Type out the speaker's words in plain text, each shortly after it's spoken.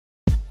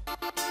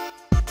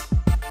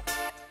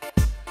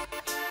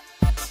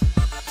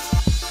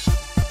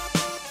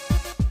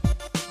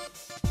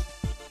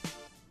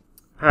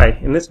Hi,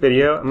 in this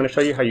video I'm going to show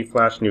you how you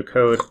flash new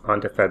code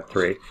onto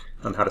FED3,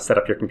 how to set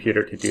up your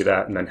computer to do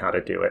that, and then how to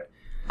do it.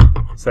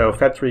 So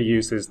FED3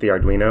 uses the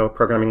Arduino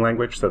programming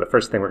language, so the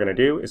first thing we're going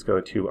to do is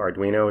go to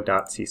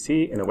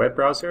arduino.cc in a web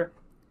browser,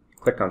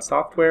 click on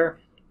software,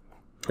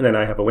 and then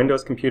I have a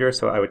Windows computer,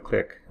 so I would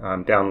click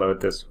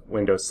download this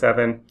Windows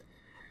 7.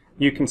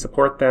 You can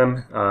support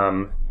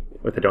them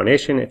with a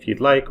donation if you'd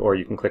like, or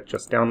you can click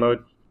just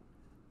download,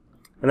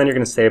 and then you're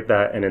going to save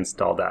that and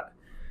install that.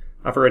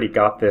 I've already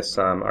got this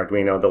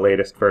Arduino, the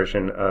latest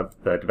version of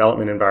the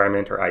development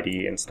environment or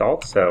IDE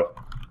installed, so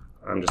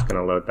I'm just going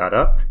to load that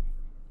up.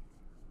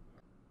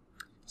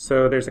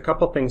 So there's a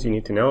couple things you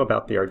need to know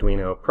about the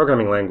Arduino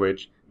programming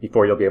language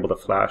before you'll be able to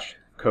flash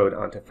code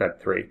onto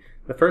FED3.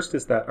 The first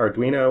is that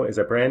Arduino is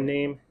a brand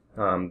name.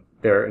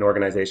 They're an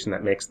organization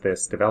that makes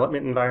this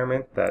development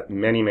environment that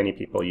many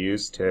people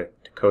use to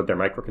code their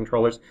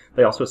microcontrollers.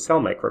 They also sell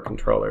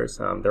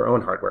microcontrollers, their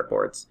own hardware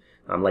boards,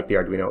 like the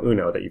Arduino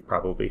Uno that you've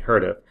probably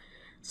heard of.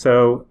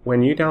 So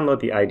when you download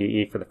the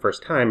IDE for the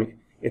first time,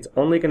 it's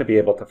only going to be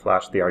able to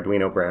flash the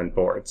Arduino brand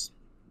boards.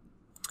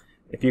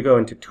 If you go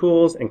into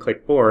Tools and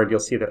click Board, you'll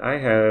see that I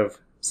have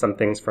some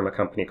things from a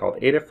company called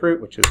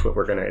Adafruit, which is what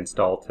we're going to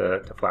install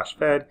to flash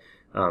FED,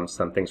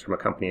 some things from a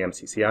company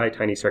MCCI,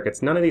 Tiny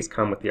Circuits. None of these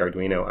come with the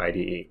Arduino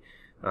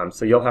IDE.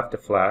 So you'll have to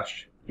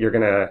flash, you're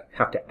going to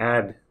have to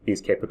add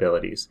these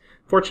capabilities.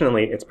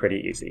 Fortunately, it's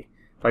pretty easy.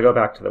 If I go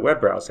back to the web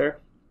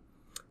browser,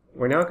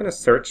 we're now going to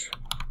search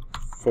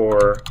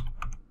for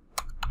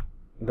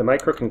the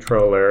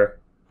microcontroller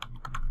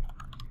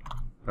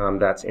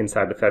that's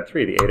inside the FED3,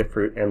 the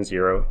Adafruit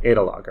M0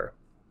 ADA logger.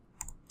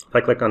 If I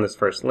click on this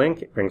first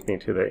link, it brings me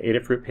to the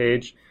Adafruit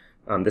page.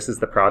 This is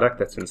the product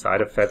that's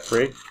inside of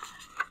FED3.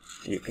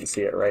 You can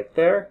see it right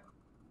there.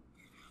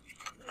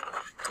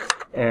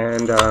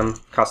 And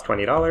costs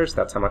 $20.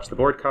 That's how much the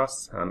board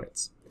costs.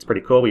 It's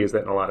pretty cool. We use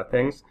it in a lot of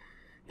things.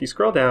 If you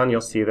scroll down, you'll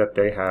see that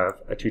they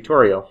have a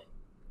tutorial.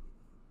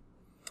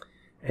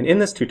 And in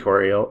this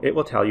tutorial, it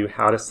will tell you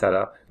how to set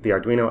up the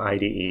Arduino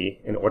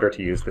IDE in order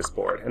to use this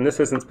board. And this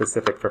isn't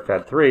specific for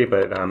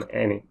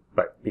FED3,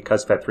 but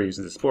because FED3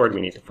 uses this board, we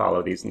need to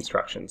follow these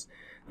instructions.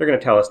 They're going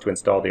to tell us to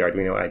install the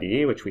Arduino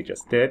IDE, which we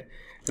just did.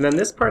 And then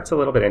this part's a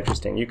little bit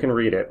interesting. You can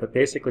read it, but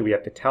basically we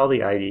have to tell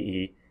the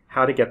IDE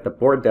how to get the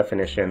board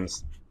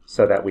definitions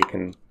so that we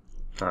can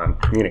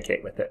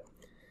communicate with it.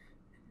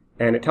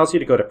 And it tells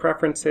you to go to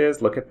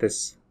Preferences, look at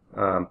this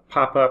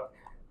pop-up,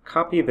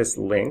 copy this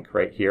link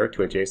right here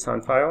to a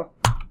JSON file,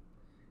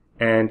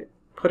 and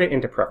put it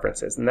into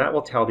Preferences. And that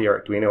will tell the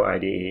Arduino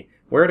IDE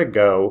where to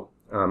go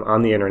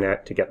on the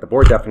internet to get the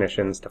board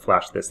definitions to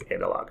flash this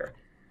ADA logger.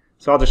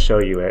 So I'll just show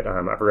you it.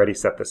 I've already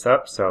set this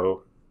up,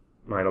 so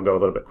mine will go a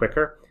little bit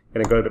quicker.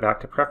 I'm going to go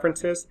back to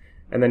Preferences,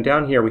 and then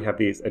down here we have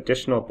these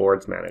additional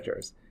boards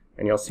managers.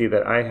 And you'll see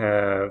that I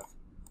have,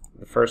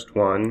 the first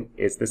one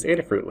is this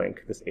Adafruit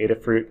link, this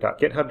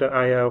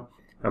adafruit.github.io.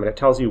 And it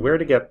tells you where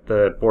to get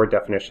the board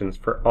definitions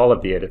for all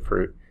of the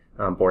Adafruit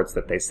boards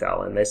that they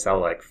sell. And they sell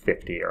like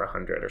 50 or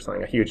 100 or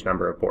something, a huge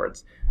number of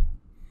boards.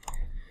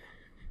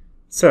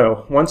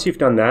 So once you've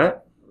done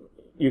that,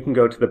 you can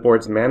go to the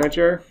boards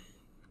manager.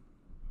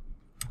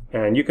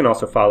 And you can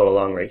also follow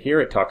along right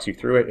here. It talks you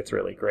through it. It's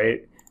really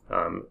great.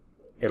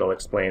 It'll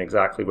explain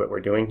exactly what we're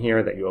doing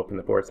here, that you open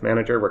the boards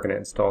manager. We're going to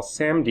install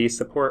SAMD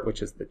support,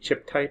 which is the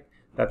chip type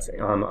that's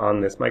on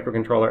this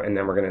microcontroller, and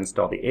then we're going to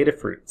install the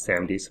Adafruit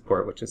SAMD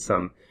support, which is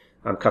some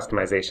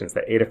customizations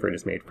that Adafruit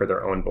has made for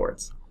their own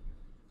boards.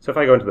 So if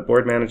I go into the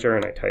board manager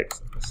and I type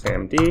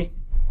SAMD,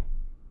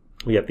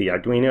 we have the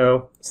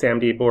Arduino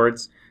SAMD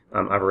boards.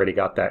 I've already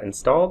got that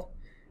installed.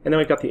 And then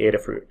we've got the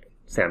Adafruit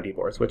SAMD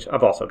boards, which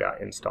I've also got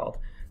installed.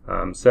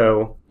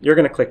 So you're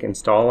going to click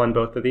install on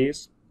both of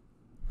these.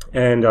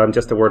 And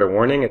just a word of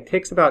warning, it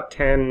takes about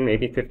 10,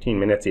 maybe 15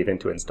 minutes even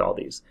to install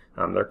these.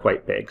 They're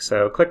quite big.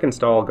 So click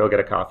install, go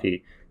get a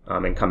coffee,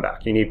 and come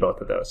back. You need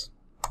both of those.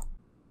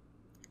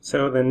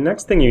 So the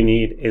next thing you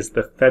need is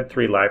the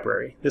FED3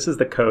 library. This is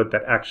the code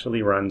that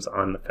actually runs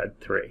on the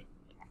FED3.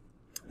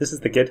 This is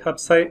the GitHub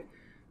site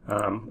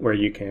where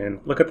you can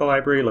look at the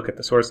library, look at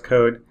the source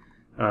code.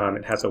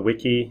 It has a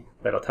wiki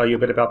that'll tell you a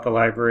bit about the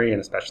library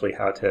and especially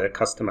how to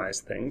customize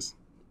things.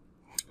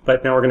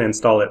 But now we're going to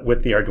install it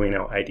with the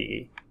Arduino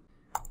IDE.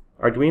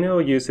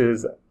 Arduino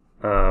uses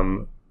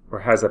or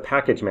has a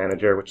package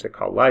manager which they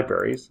call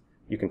libraries.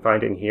 You can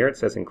find it in here. It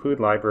says include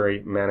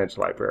library, manage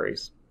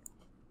libraries.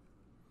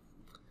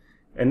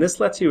 And this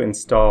lets you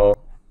install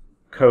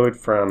code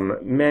from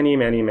many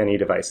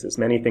devices,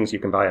 many things you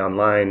can buy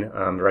online,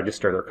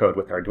 register their code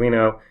with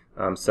Arduino.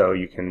 So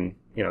you can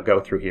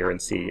go through here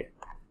and see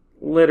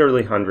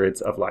literally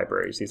hundreds of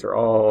libraries. These are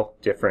all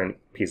different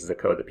pieces of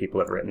code that people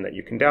have written that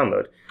you can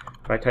download.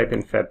 If I type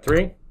in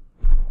FED3,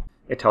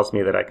 it tells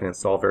me that I can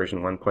install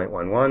version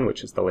 1.11,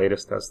 which is the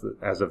latest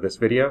as of this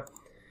video.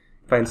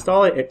 If I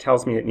install it, it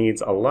tells me it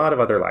needs a lot of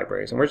other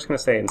libraries, and we're just going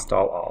to say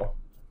install all.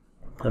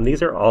 And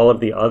these are all of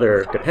the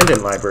other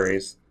dependent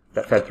libraries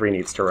that FED3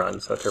 needs to run.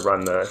 So to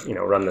run the,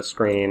 run the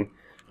screen,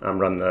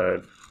 run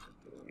the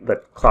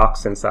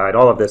clocks inside,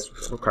 all of this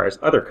requires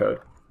other code.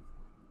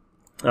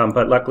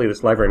 But luckily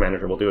this library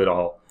manager will do it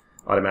all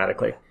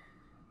automatically.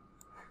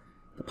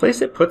 The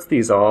place it puts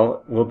these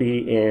all will be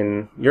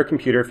in your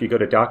computer. If you go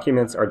to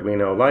Documents,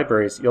 Arduino,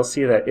 Libraries, you'll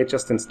see that it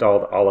just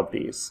installed all of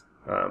these.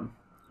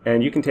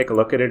 And you can take a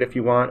look at it if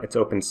you want. It's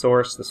open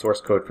source. The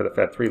source code for the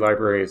FED3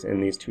 library is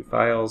in these two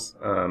files.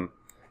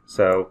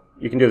 So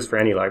you can do this for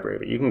any library,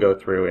 but you can go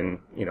through and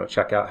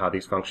check out how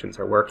these functions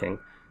are working.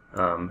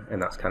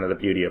 And that's kind of the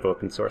beauty of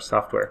open source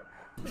software.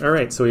 All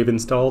right, so we've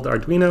installed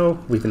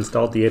Arduino, we've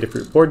installed the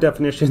Adafruit board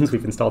definitions,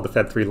 we've installed the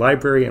FED3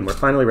 library, and we're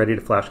finally ready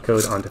to flash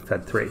code onto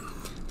FED3.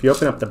 If you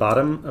open up the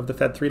bottom of the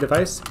FED3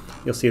 device,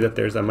 you'll see that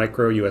there's a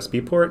micro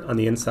USB port on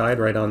the inside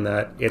right on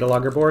that ADA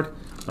logger board.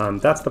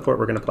 That's the port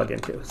we're going to plug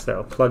into.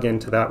 So plug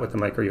into that with the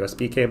micro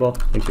USB cable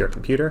into your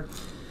computer.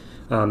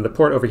 The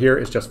port over here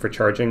is just for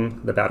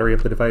charging the battery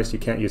of the device. You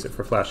can't use it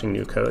for flashing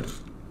new code.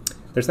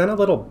 There's then a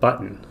little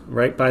button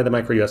right by the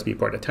micro USB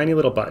port, a tiny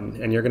little button,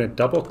 and you're going to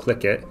double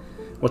click it,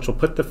 which will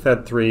put the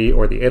FED3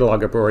 or the ADA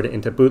logger board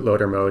into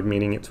bootloader mode,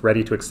 meaning it's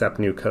ready to accept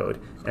new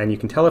code. And you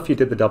can tell if you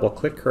did the double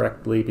click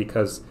correctly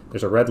because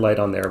there's a red light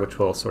on there which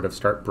will sort of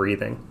start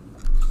breathing.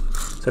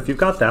 So if you've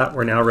got that,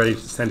 we're now ready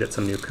to send it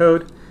some new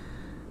code.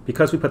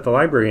 Because we put the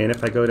library in,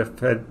 if I go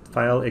to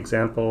File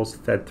Examples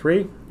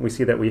FED3, we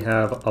see that we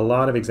have a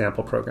lot of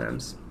example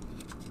programs.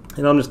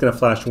 And I'm just going to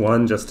flash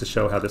one just to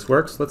show how this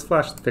works. Let's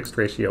flash the fixed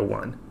ratio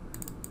 1.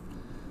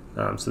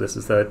 So this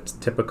is the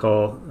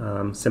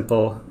typical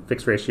simple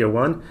fixed ratio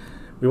 1.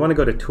 We want to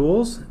go to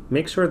Tools,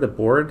 make sure the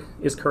board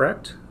is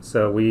correct.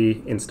 So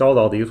we installed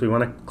all these. We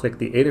want to click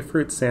the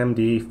Adafruit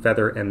SAMD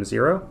Feather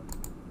M0.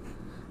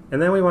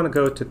 And then we want to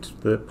go to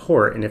the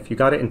port, and if you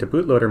got it into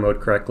bootloader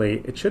mode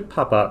correctly, it should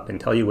pop up and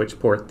tell you which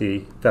port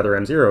the Feather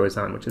M0 is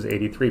on, which is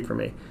 83 for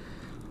me.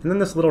 And then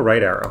this little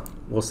right arrow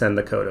will send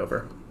the code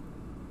over.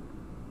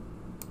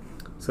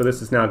 So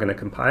this is now going to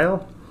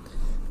compile,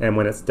 and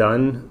when it's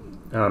done,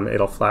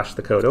 it'll flash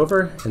the code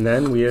over, and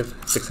then we have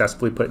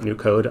successfully put new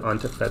code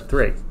onto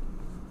FED3.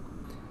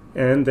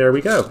 And there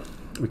we go.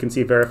 We can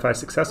see verify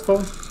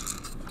successful,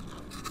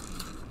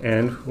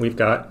 and we've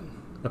got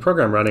a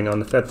program running on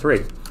the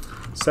FED3.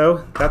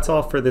 So that's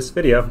all for this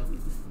video.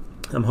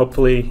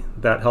 Hopefully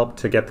that helped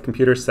to get the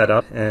computer set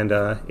up and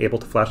able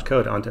to flash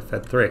code onto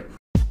FED3.